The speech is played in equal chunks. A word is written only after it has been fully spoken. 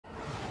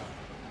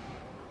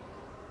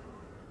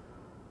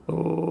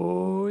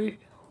Oh,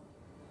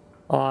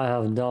 I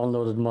have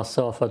downloaded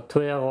myself a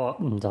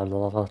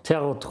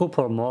Terror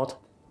Trooper mod.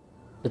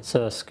 It's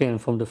a skin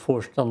from the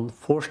Forced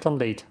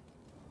Unleashed.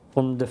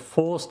 From the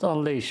Forced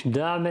Unleashed.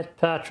 Damn it,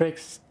 Patrick.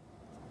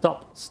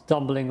 Stop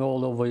stumbling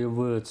all over your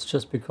words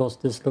just because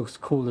this looks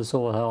cool as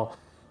all hell.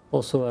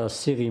 Also a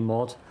Cere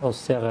mod, or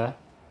Cere.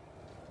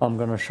 I'm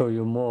gonna show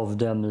you more of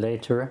them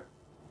later.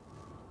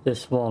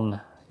 This one,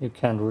 you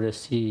can't really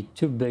see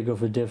too big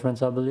of a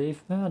difference, I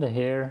believe. Yeah, the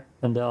hair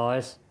and the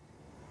eyes.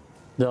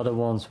 The other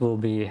ones will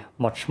be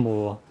much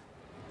more,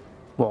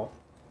 well,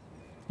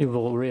 you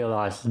will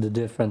realize the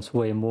difference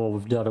way more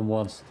with the other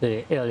ones.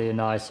 The alien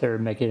eyes here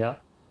make it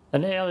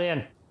an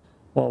alien.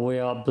 Well, we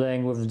are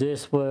playing with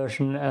this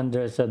version and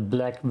there's a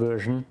black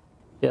version.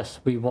 Yes,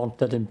 we want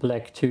that in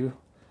black too.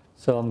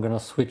 So I'm gonna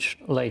switch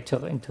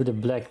later into the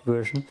black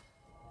version.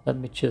 Let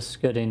me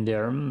just get in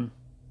there.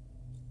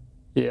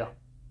 Yeah.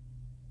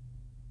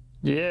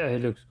 Yeah, he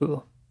looks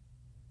cool.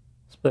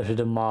 Especially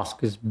the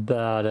mask is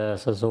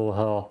badass as all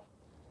hell.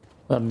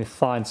 Let me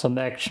find some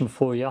action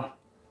for you.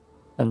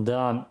 And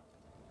then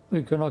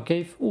we're gonna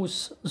give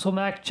us some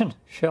action,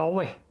 shall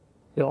we?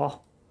 Yeah.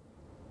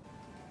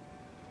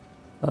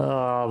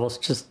 I was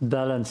just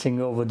balancing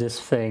over this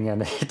thing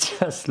and it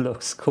just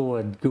looks cool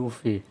and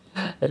goofy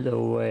in a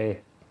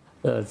way.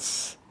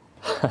 That's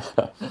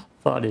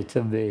funny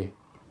to me.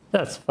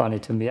 That's funny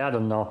to me, I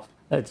don't know.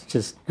 It's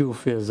just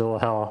goofy as all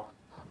hell.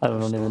 I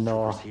don't even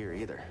know. Here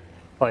either.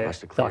 Oh yeah,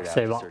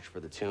 Darksaber. Search for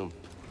the tomb.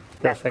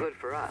 That's good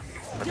for us,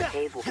 but the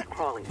cave will be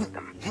crawling with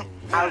them.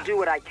 I'll do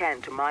what I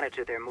can to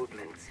monitor their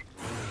movements.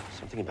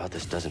 Something about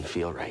this doesn't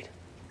feel right.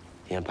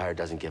 The Empire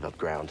doesn't give up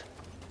ground.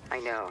 I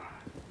know.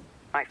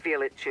 I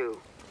feel it too.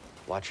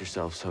 Watch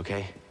yourselves,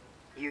 okay?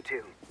 You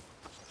too.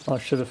 I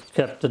should have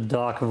kept the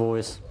dark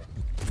voice.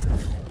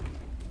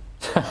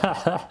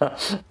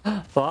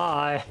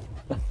 Bye.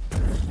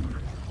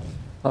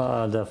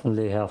 I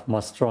definitely have my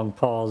strong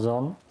powers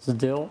on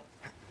still.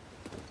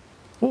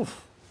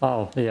 Oof.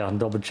 Oh yeah,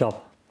 double jump.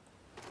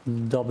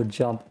 Double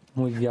jump.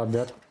 We got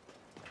that.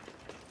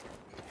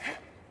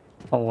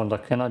 I wonder,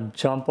 can I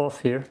jump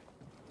off here?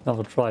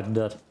 Never tried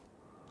that.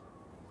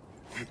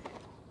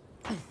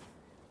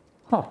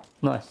 Huh,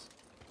 nice.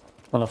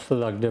 And I feel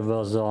like there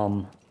was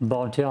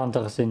bounty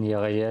hunters in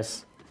here,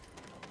 yes.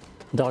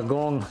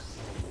 Dragon.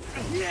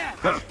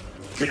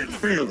 Can't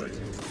feel it.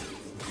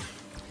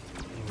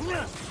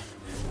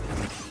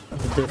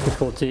 The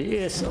difficulty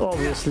is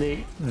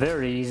obviously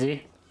very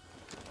easy.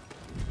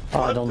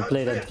 I don't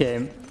play that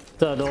game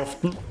that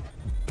often.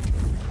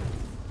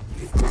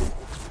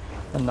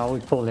 And now we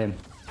pull him.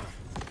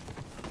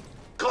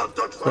 Can't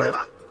dodge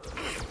forever.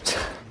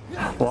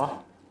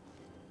 What?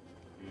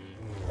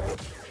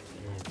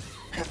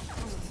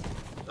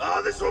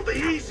 Ah, this will be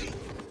easy.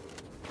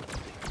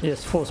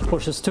 Yes, force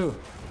pushes too.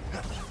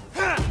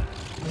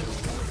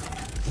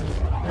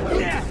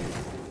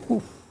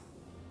 Oof.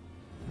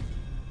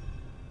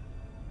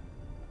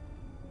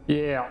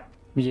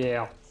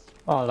 Yeah.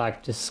 I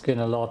like this skin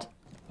a lot.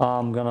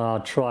 I'm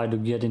gonna try to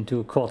get into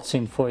a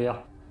cutscene for you.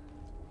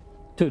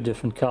 2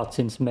 different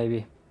cutscenes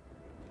maybe.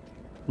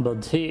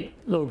 But he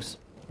looks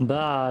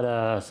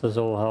badass as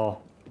all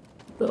hell.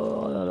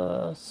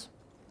 Badass.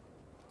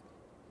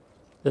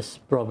 This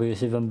probably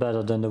is even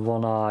better than the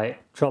one I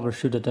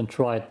troubleshooted and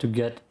tried to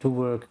get to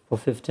work for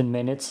 15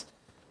 minutes.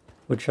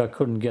 Which I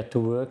couldn't get to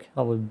work.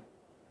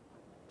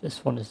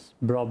 This one is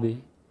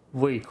probably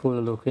way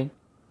cooler looking.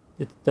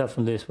 It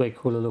definitely is way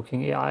cooler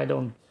looking. Yeah, I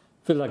don't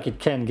feel like it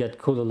can get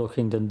cooler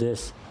looking than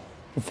this.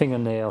 The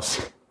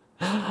fingernails.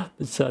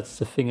 Besides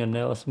the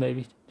fingernails,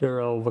 maybe they're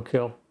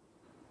overkill.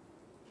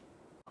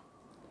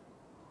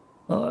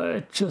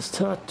 I just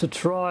had to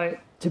try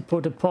to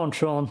put a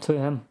punch onto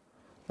him.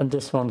 And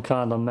this one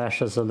kind of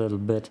meshes a little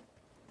bit.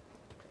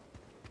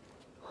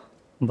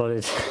 But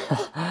it's...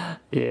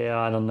 yeah,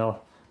 I don't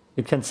know.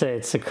 You can say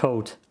it's a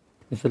coat.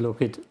 If you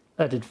look at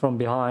it from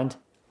behind.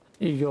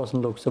 It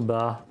doesn't look so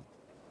bad.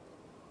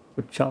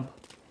 Good jump.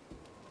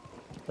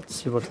 Let's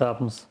see what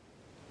happens.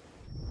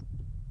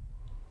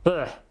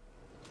 Blech.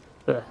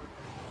 Blech.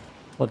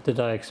 What did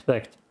I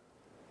expect?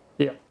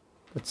 Yeah.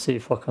 Let's see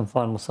if I can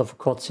find myself a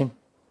cutscene.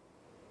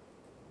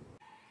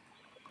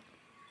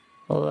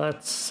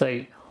 Let's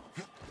see.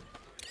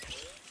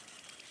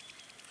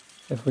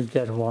 If we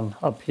get one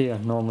up here,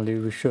 normally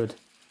we should.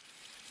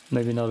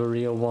 Maybe not a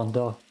real one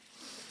though.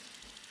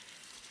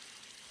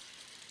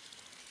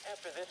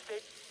 After this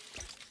stage,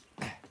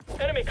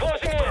 enemy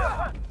closing in.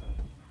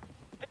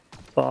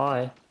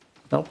 Bye.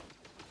 Nope.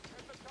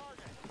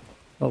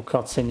 No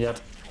cutscene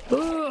yet.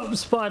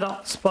 Spider!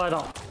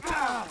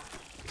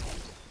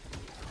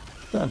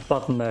 And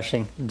button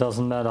mashing.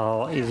 Doesn't matter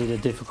how easy the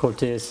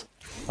difficulty is.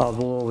 I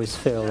will always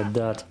fail at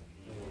that.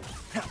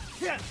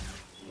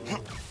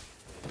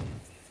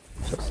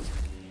 Just...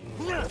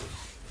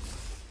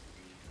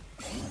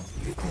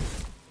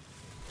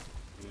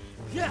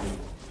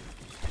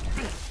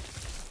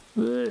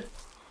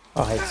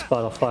 I hate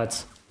spider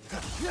fights.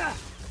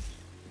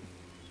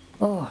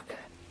 Oh, okay.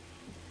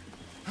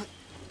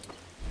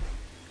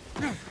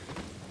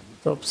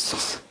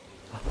 Oops.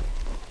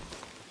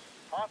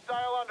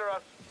 Hostile under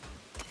us.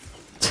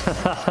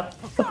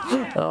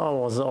 That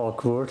was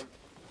awkward.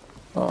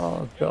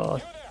 Oh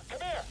god. You there,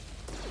 come here.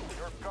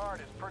 Your guard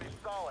is pretty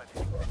solid.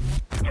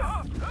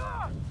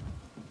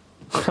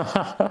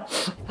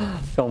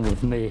 Come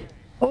with me.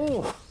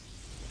 Oh!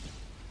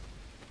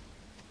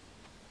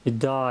 He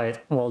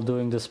died while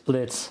doing the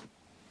splits.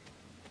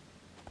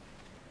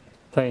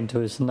 Pain to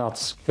his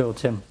nuts killed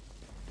him.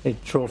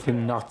 It drove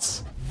him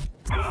nuts.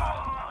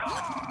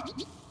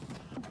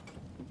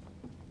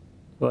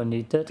 Do I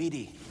need that?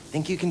 BD,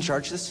 think you can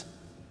charge this?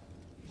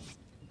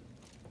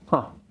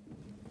 Huh.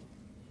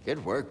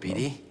 Good work,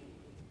 BD.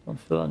 Don't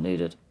feel I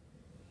need it.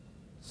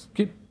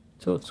 Skip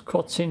to its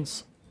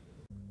cutscenes.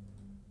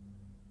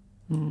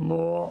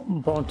 More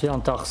bounty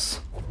hunters.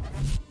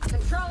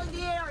 Controlling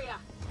the area.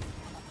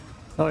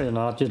 No, you're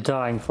not. You're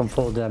dying from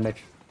full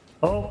damage.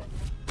 Oh!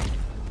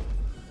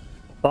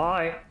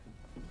 Bye!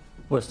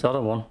 Where's the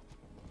other one?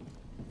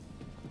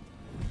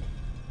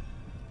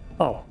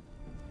 Oh.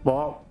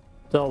 Well,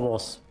 that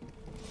was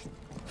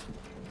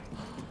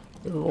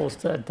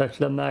the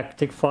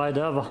anticlimactic fight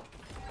ever.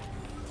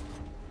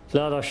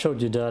 Glad I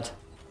showed you that.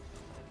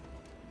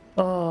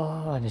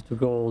 Oh, I need to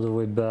go all the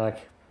way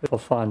back. I'll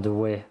find the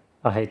way.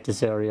 I hate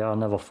this area. I'll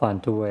never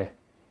find the way.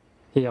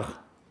 Here,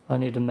 I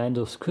need a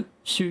Mando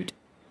suit.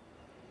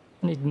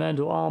 I need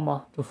Mando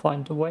armor to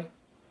find the way.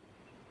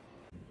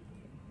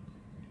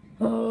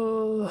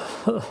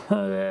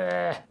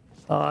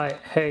 I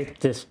hate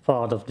this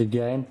part of the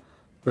game.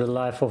 For the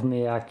life of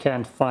me, I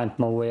can't find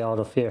my way out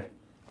of here.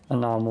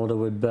 And now I'm all the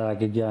way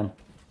back again.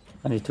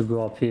 I need to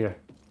go up here.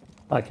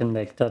 I can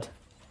make that.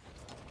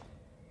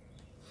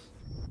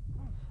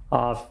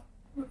 I've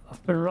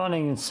been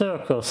running in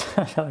circles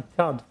and I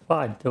can't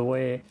find the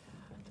way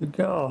to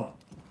go.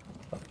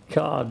 I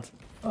can't.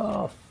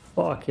 Oh,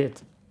 fuck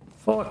it.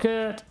 Fuck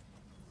it!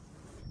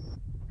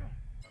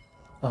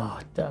 Oh,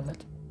 damn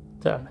it.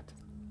 Damn it.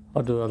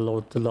 How do I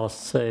load the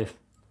last save?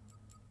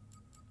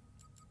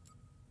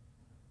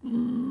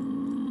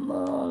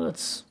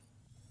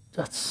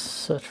 Let's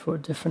search for a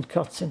different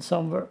cutscene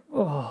somewhere.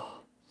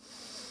 Oh.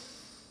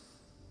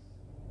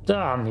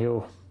 Damn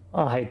you.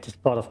 I hate this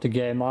part of the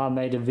game. I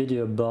made a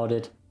video about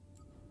it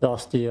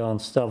last year on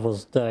Star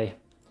Wars Day.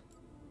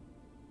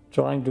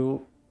 Trying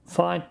to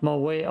find my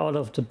way out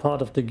of the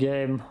part of the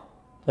game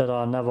that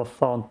I never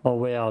found my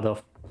way out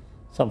of.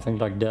 Something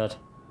like that.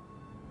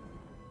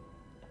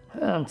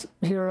 And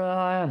here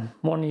I am,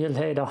 1 year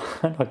later,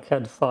 and I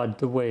can't find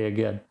the way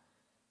again.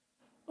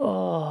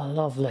 Oh,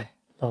 lovely,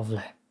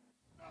 lovely.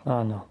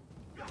 Oh no.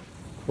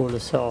 Cool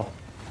as hell.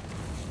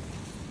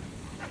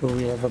 Do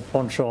we have a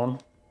punch on?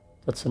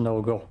 That's a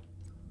no-go.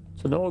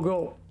 It's a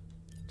no-go.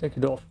 Take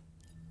it off.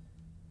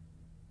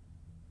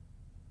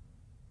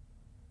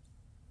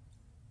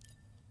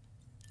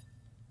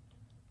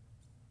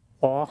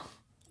 Oh.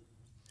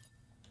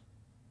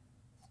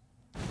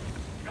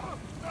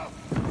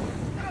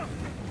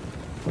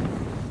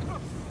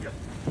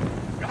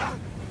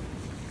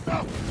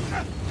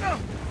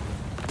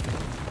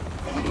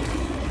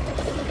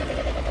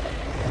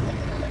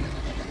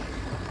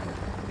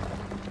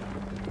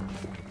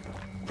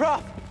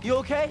 Prof, you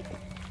okay?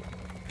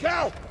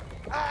 Cal!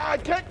 I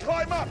can't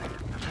climb up!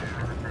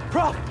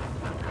 Prof,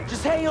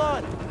 just hang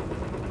on.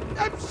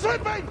 I'm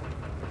slipping!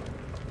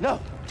 No,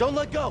 don't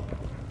let go.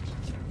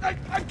 I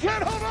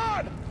can't hold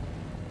on!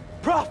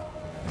 Prof,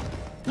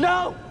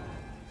 no!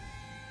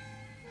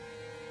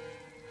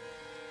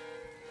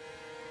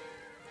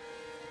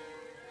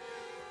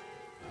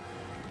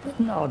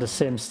 Now the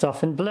same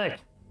stuff in black.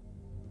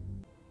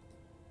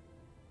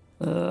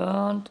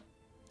 And...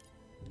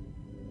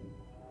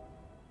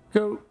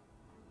 go.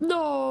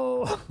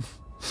 No!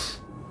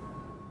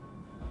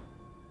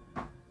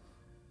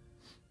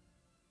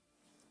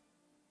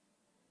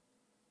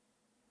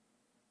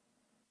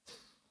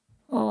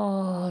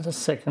 Oh, the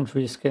second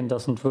reskin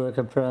doesn't work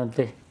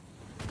apparently.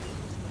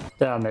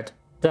 Damn it.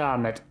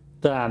 Damn it.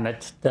 Damn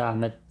it.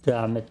 Damn it.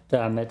 Damn it.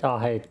 Damn it.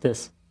 I hate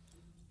this.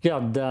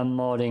 Goddamn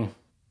modding.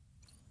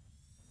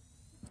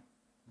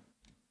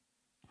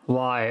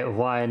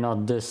 Why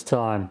not this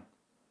time?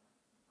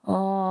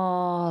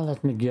 Oh,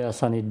 let me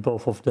guess. I need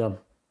both of them.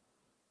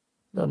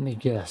 Let me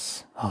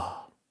guess.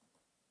 Oh.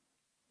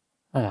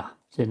 Yeah,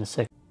 see in a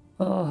sec.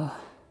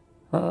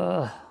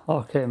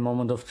 Okay,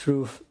 moment of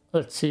truth.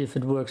 Let's see if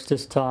it works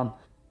this time.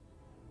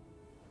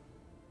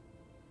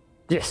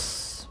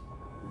 Yes!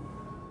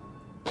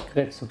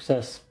 Great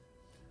success.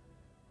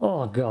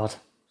 Oh god,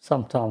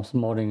 sometimes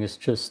modding is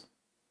just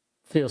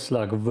feels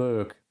like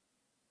work.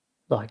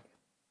 Like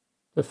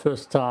the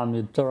first time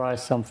you try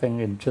something,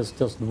 it just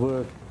doesn't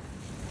work.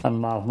 And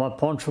my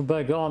poncho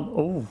back on.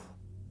 Oh!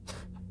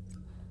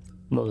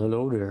 Well,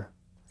 hello there.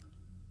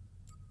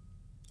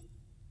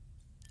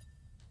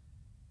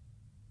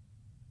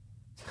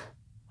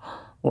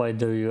 Why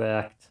do you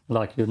act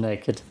like you're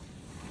naked?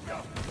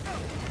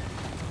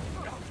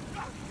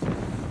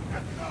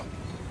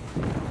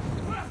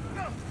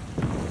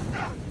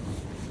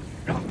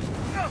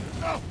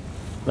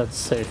 Let's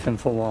save him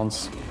for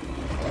once.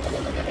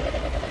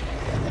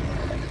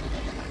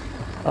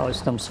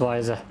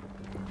 Ausnahmsweise.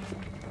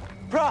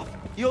 Prof,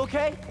 you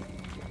okay?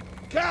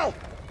 Cal!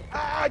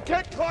 I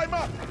can't climb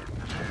up!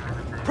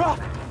 Prof,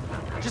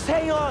 just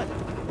hang on.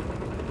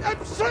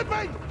 I'm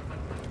slipping!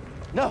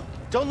 No,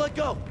 don't let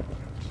go.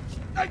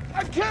 I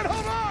can't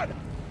hold on!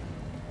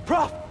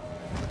 Prof,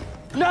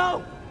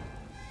 no!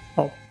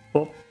 Oh,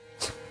 oh.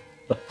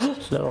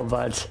 No,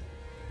 but...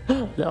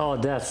 Oh,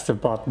 that's the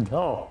button.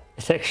 Oh,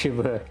 it actually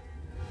worked.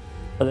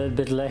 A little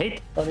bit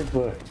late, but it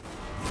worked.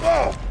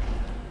 Oh!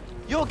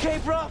 You okay,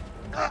 Prof?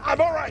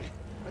 I'm all right.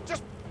 I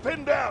just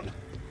pinned down.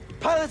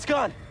 Pilot's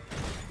gone.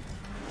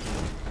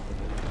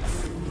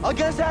 I'll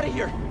get us out of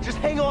here. Just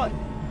hang on.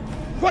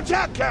 Watch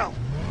out, Cal!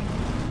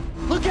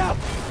 Look out!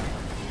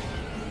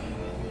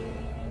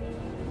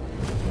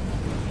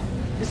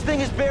 This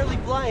thing is barely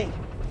flying.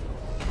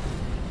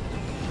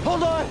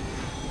 Hold on!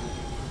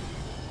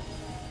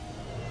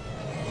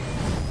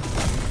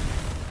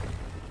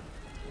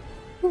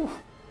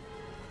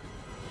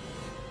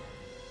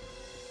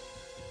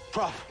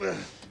 Prof,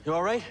 you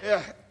all right?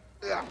 Yeah.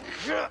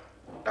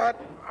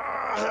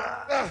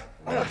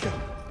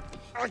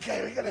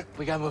 Okay,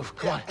 We gotta move.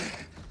 Come on.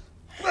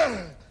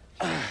 What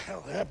the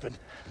hell happened?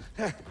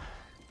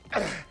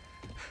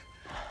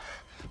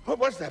 What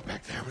was that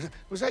back there?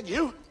 Was that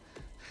you?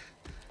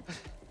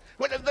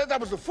 Well, that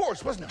was the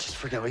Force, wasn't it? Just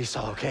forget what you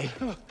saw, okay?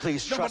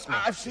 Please No, trust me.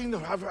 I've seen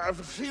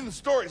the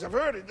stories. I've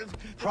heard it. There's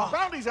Prof,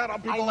 bounties out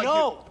on people like I you.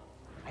 know.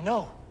 I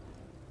know.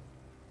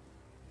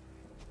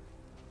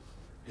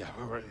 Yeah,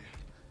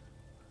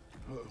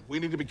 we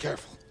need to be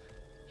careful.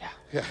 Yeah.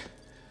 Yeah.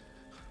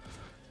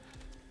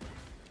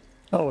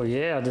 Oh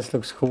yeah, this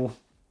looks cool.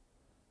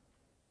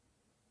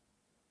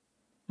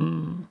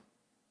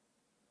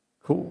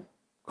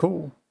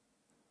 Cool.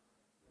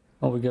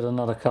 Oh, we get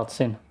another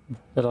cutscene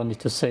that I need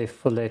to save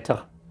for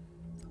later.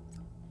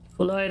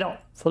 For later.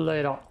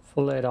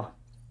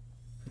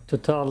 To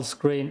title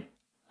screen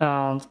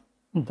and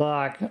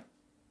back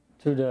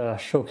to the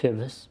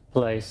showcase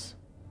place.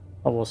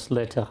 I was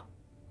later,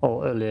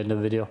 or earlier in the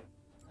video,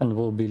 and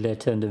will be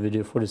later in the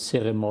video for the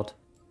Cere mod.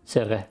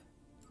 Cere.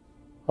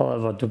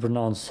 However, to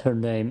pronounce her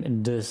name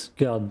in this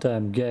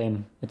goddamn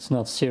game, it's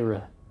not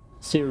Cere.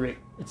 Cere.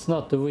 It's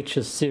not the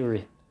witch's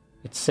Cere.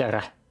 It's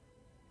Cere.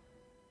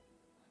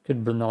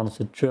 Could pronounce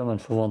it German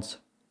for once.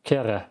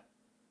 Cere.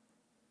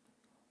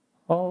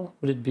 Or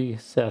would it be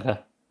Cere?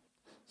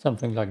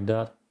 Something like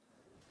that.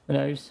 Who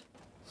knows?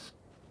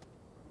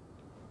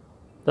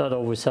 That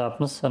always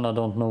happens, and I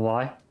don't know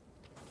why.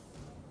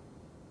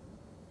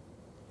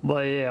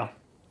 But yeah.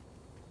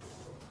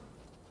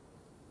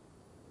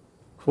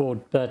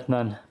 Quote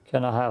Batman,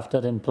 can I have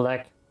that in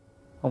black?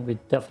 Oh, we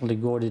definitely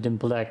got it in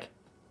black.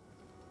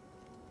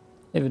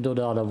 Even though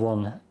the other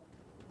one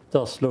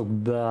does look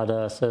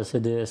badass as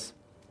it is.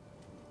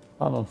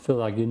 I don't feel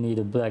like you need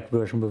a black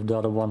version with the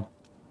other one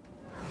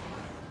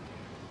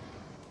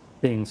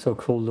being so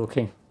cool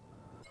looking.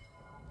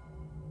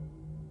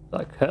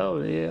 Like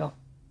hell yeah.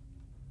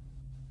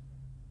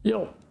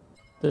 Yo,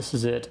 this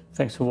is it.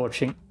 Thanks for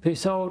watching.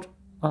 Peace out.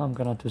 I'm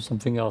gonna do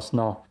something else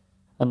now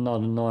and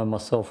not annoy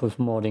myself with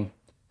modding.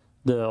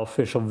 The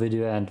official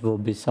video end will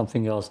be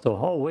something else though.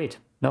 Oh wait,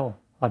 no,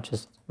 I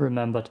just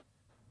remembered.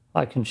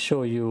 I can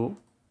show you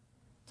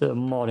the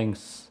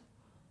modding's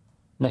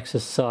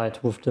Nexus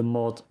site with the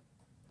mod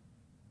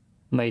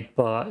made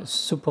by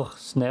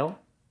SooperSnell.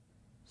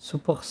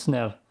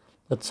 SooperSnell.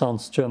 That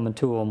sounds German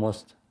too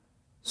almost.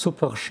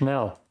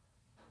 SooperSnell.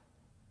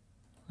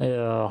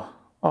 Yeah.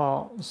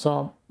 Oh,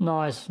 some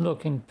nice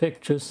looking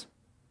pictures.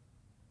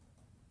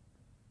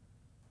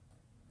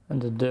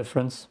 And the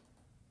difference.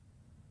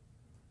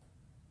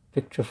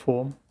 Picture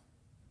form.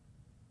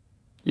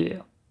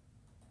 Yeah.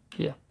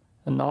 Yeah.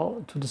 And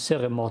now to the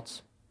Cere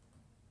mods.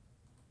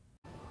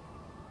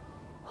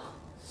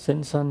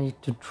 Since I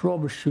need to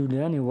troubleshoot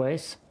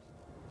anyways,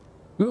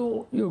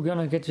 you're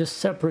gonna get your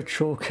separate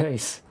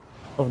showcase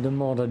of the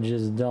mod I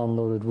just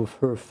downloaded with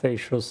her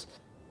facials.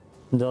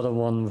 The other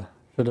one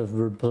should have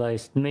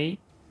replaced me.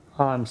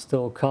 I'm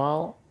still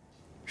Carl.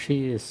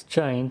 She is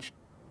changed.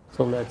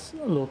 So let's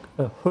look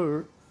at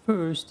her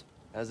first.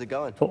 How's it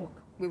going? Talk.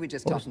 We were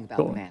just talking about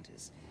the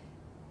mantis.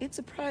 It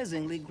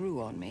surprisingly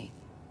grew on me.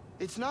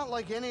 It's not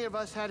like any of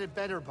us had it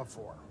better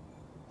before.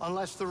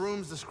 Unless the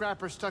rooms the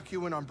scrappers stuck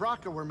you in on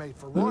Braca were made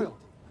for royalty.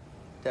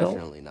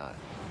 Definitely not.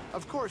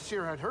 Of course,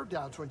 Cere had her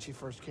doubts when she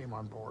first came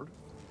on board.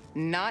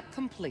 Not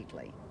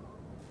completely.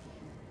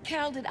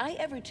 Cal, did I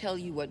ever tell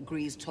you what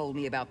Grease told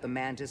me about the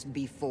mantis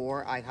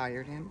before I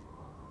hired him?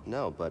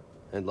 No, but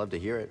I'd love to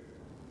hear it.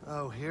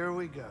 Oh, here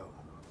we go.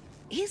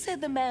 He said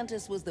the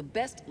mantis was the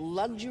best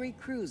luxury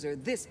cruiser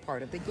this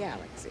part of the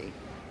galaxy.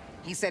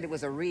 He said it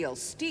was a real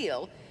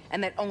steal,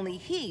 and that only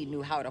he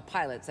knew how to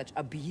pilot such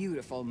a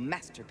beautiful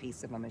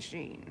masterpiece of a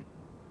machine.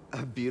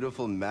 A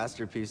beautiful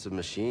masterpiece of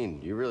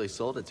machine. You really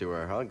sold it to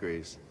her, huh,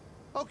 Grease?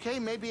 Okay,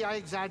 maybe I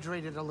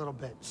exaggerated a little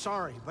bit.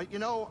 Sorry, but you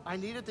know, I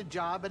needed the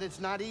job and it's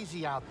not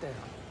easy out there.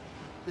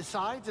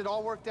 Besides, it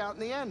all worked out in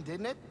the end,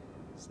 didn't it?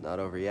 It's not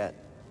over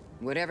yet.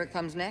 Whatever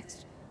comes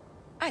next,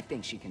 I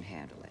think she can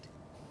handle it.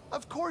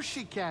 Of course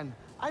she can.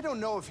 I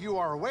don't know if you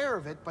are aware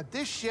of it, but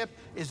this ship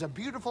is a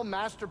beautiful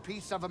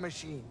masterpiece of a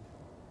machine.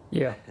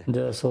 Yeah,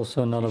 there's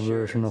also another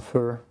version of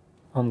her.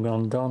 I'm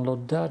gonna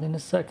download that in a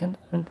second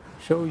and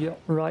show you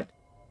right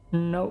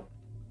now.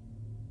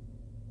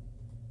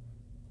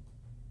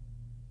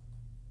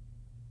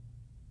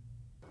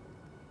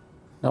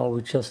 Now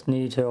we just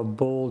need her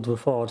bold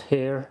without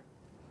hair.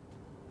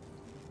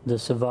 The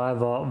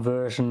survivor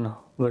version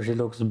where she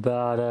looks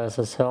badass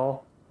as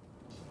hell.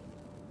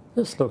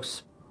 This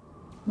looks...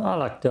 I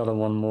like the other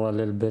one more a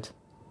little bit.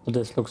 But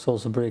this looks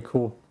also pretty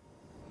cool.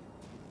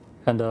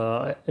 And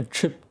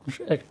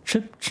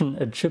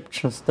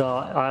Egyptian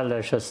star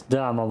eyelashes.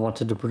 Damn, I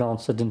wanted to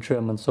pronounce it in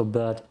German so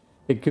bad.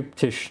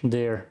 Egyptisch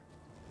there.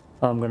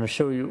 I'm gonna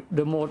show you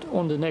the mod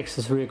on the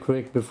Nexus real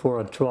quick before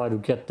I try to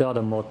get the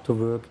other mod to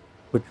work,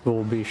 which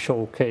will be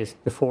showcased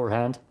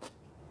beforehand.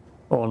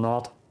 Or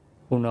not.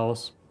 Who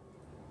knows.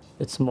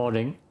 It's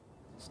modding.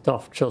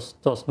 Stuff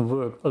just doesn't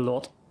work a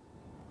lot.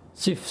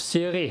 Sith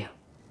Cere.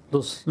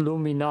 Those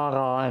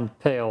Luminara and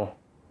Pale.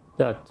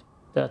 That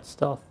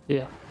stuff,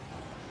 yeah.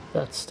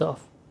 That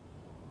stuff.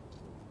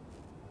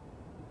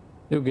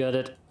 You get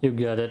it, you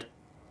get it.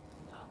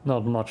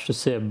 Not much to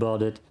say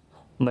about it.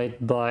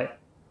 Made by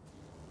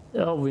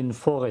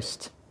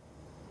Elwynnforest.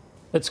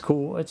 It's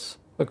cool, it's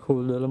a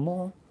cool little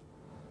mod.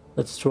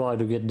 Let's try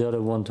to get the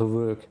other one to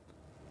work.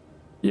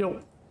 Yo,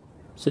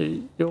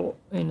 see you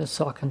in a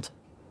second.